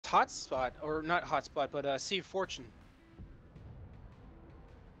hotspot, or not hotspot, but Sea of Fortune.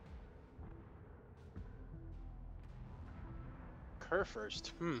 Her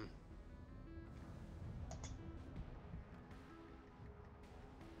first.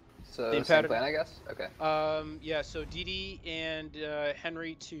 So same plan, I guess. Okay. Yeah. So DD and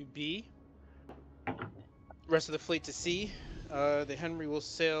Henry to B. Rest of the fleet to C. The Henry will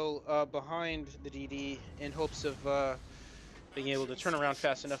sail behind the DD in hopes of being able to turn around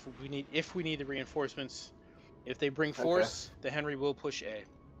fast enough if we need the reinforcements. If they bring force, the Henry will push A.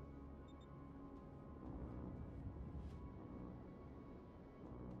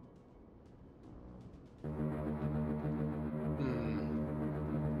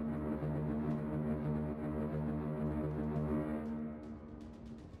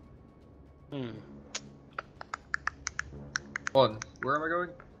 Hold on, where am I going?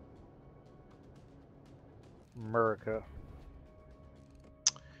 America.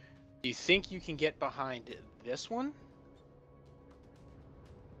 Do you think you can get behind this one?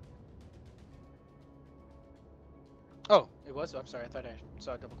 Oh, it was? I'm sorry, I thought I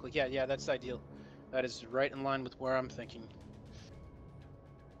saw a double click. Yeah, that's ideal. That is right in line with where I'm thinking.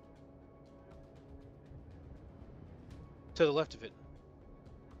 To the left of it.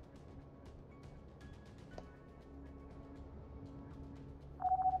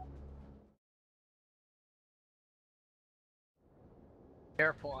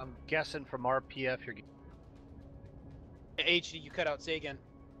 Careful, I'm guessing from RPF you're... HD, you cut out. Say again.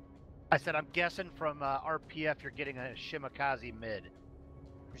 I said I'm guessing from RPF you're getting a Shimakaze mid.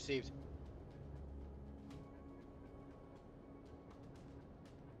 Received.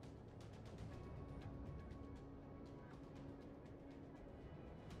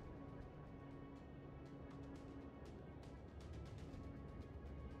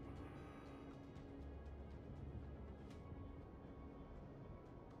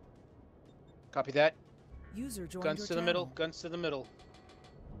 Copy that. User joined Guns your to the middle. Guns to the middle.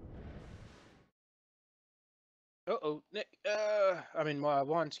 Uh-oh. I mean,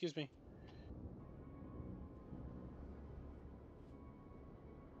 Juan, excuse me.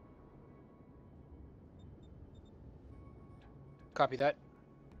 Copy that.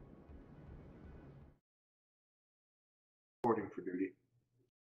 Reporting for duty.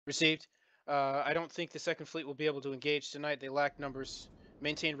 Received. I don't think the second fleet will be able to engage tonight. They lack numbers.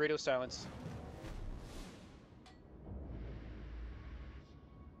 Maintain radio silence.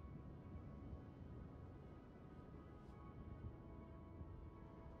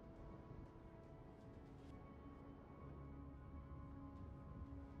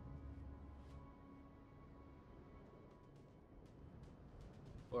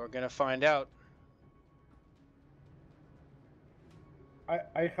 We're gonna find out.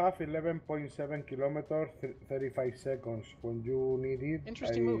 I have 11.7 kilometers, 35 seconds. When you need it,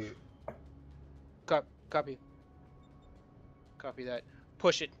 Interesting move. Copy. Copy that.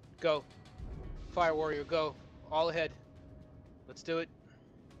 Push it. Go. Fire Warrior, go. All ahead. Let's do it.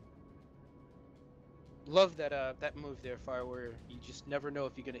 Love that that move there, Fire Warrior. You just never know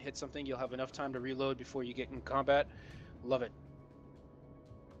if you're gonna hit something. You'll have enough time to reload before you get in combat. Love it.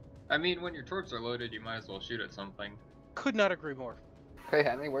 I mean, when your torps are loaded, you might as well shoot at something. Could not agree more. Okay,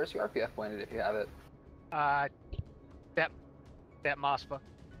 Henry, where's your RPF pointed if you have it? That Mospa.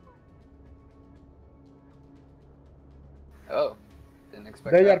 Oh, didn't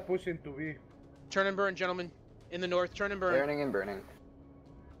expect They that. are pushing to B. Turn and burn, gentlemen. In the north, turn and burn. Burning and burning.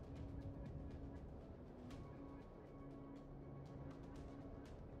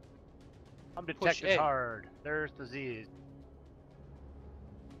 I'm detected hard. There's the Z's.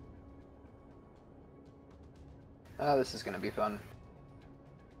 Oh, this is gonna be fun.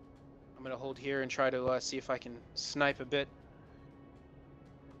 I'm gonna hold here and try to see if I can snipe a bit.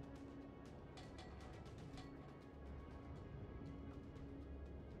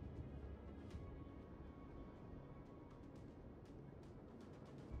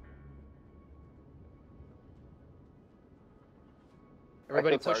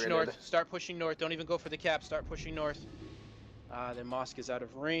 Everybody push north. Start pushing north. Don't even go for the cap. Start pushing north. The mosque is out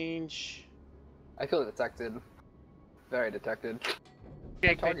of range. I feel detected. Very detected.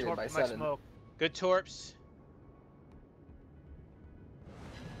 Yeah, Targeted by 7. Smoke. Good torps.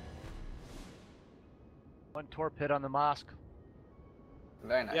 One torp hit on the mosque.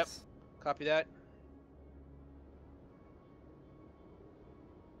 Very nice. Yep. Copy that.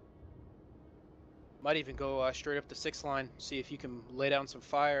 Might even go straight up the 6th line, see if you can lay down some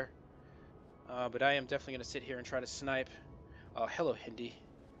fire. But I am definitely going to sit here and try to snipe. Oh, hello, Hindi.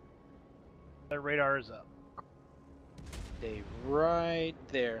 Their radar is up. Stay right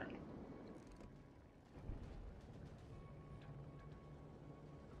there.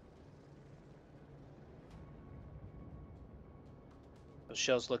 Those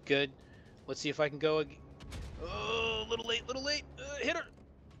shells look good. Let's see if I can go. Oh, a little late, hit her.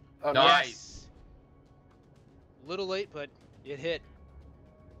 Oh, Nice. Yes. Little late, but it hit.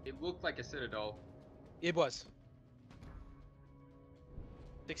 It looked like a citadel. It was.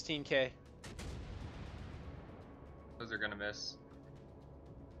 16K. Those are gonna miss.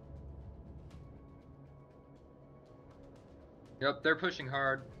 Yep, they're pushing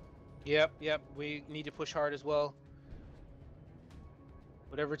hard. Yep. We need to push hard as well.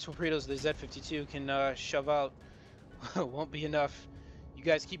 Whatever torpedoes the Z-52 can shove out won't be enough. You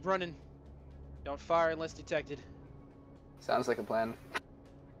guys keep running. Don't fire unless detected. Sounds like a plan. That's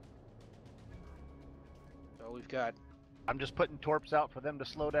all we've got. I'm just putting torps out for them to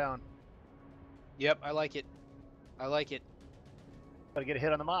slow down. Yep, I like it. I like it. Gotta get a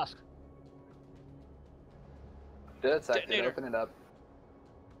hit on the mosque. Detected. Detonator. Open it up.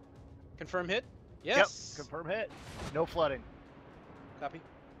 Confirm hit? Yes. Yep, confirm hit. No flooding. Copy.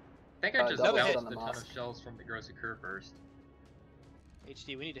 I think I just double hit bounced on the a ton of mosque. shells from the Gross Occur first.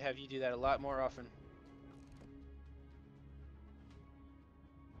 HD, we need to have you do that a lot more often.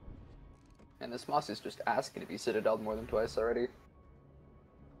 And this moss is just asking to be citadeled more than twice already.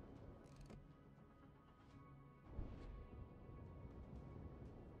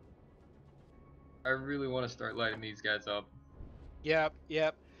 I really want to start lighting these guys up. Yep.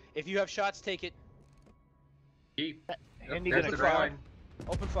 If you have shots, take it. Keep. Andy There's gonna the cry. drone.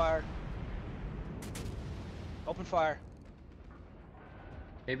 Open fire. Open fire.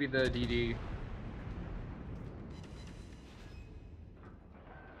 Maybe the DD.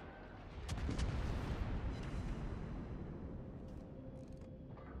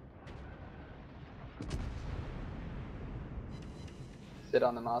 Sit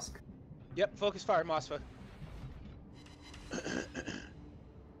on the mosque. Yep, focus fire, Mosfa.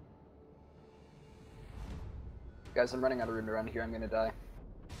 Guys, I'm running out of room around here. I'm gonna die.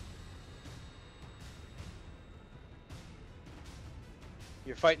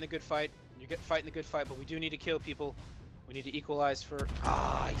 You're fighting a good fight. You're fighting a good fight, but we do need to kill people. We need to equalize for...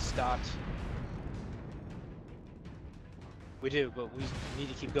 Ah, he stopped. We do, but we need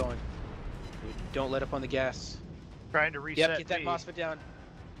to keep going. We don't let up on the gas. Trying to reset. Yep, get that B. Mosfa down.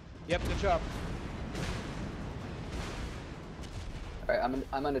 Yep, good job. Alright,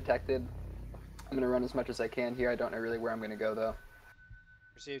 I'm undetected. I'm gonna run as much as I can here. I don't know really where I'm gonna go though.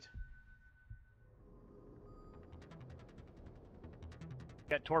 Received.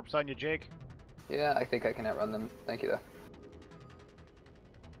 Got torps on you, Jake. Yeah, I think I can outrun them. Thank you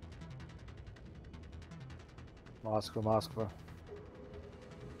though. Moskva.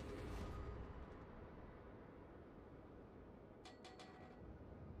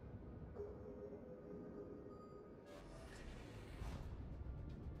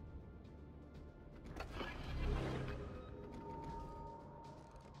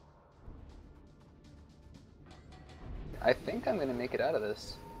 I think I'm gonna make it out of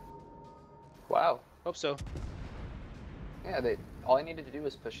this. Wow. Hope so. Yeah, all I needed to do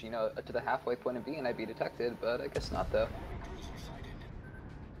was push, to the halfway point of B and I'd be detected, but I guess not though.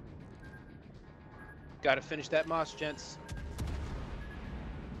 Gotta finish that Moss, gents.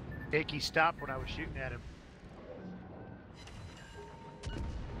 Jake, he stopped when I was shooting at him.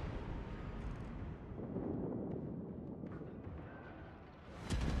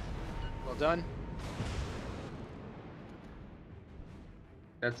 Well done.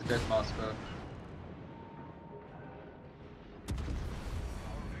 That's a dead Moscow.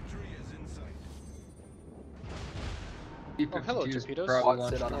 Oh, hello, torpedoes. Walk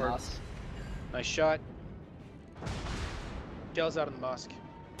sit on the mosque. Nice shot. Shells out of the mosque.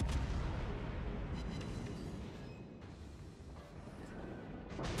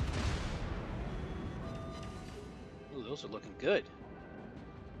 Ooh, those are looking good.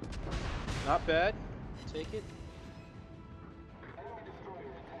 Not bad. Take it.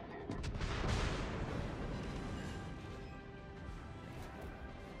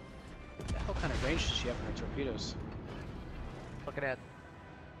 What the hell kind of range does she have in her torpedoes? Looking at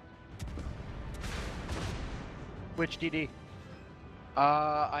which DD?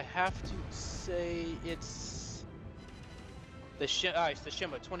 I have to say it's the it's the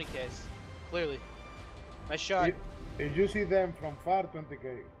Shima 20Ks. Clearly, nice shot. If you see them from far,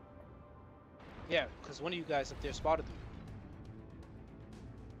 20k. Yeah, because one of you guys up there spotted them.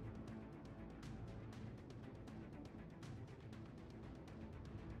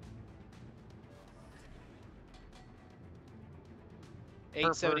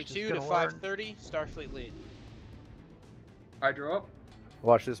 First is 872 to gonna 530, Starfleet lead. Hydro up.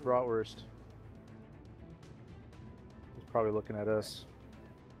 Watch this bratwurst. He's probably looking at us.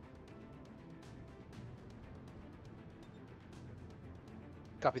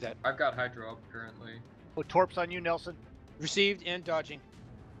 Copy that. I've got Hydro up currently. Oh, torps on you, Nelson. Received and dodging.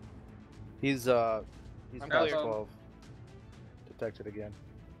 He's I'm past clear. 12. Detected again.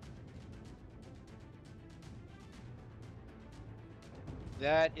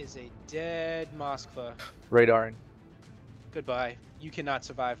 That is a dead Moskva. Radaring. Goodbye. You cannot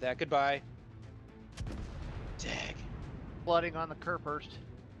survive that. Goodbye. Dag. Flooding on the Kurfürst.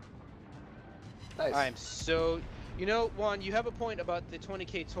 Nice. I am so... You know, Juan, you have a point about the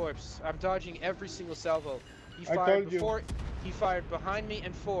 20k torps. I'm dodging every single salvo. He I fired told you. before... He fired behind me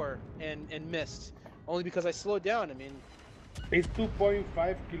and forward and missed. Only because I slowed down. I mean... It's 2.5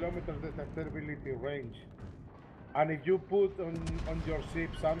 kilometers detectability range. And if you put on your ship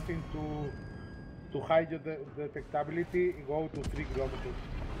something to hide your detectability, go to 3 kilometers.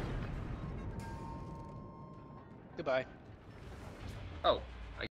 Goodbye. Oh,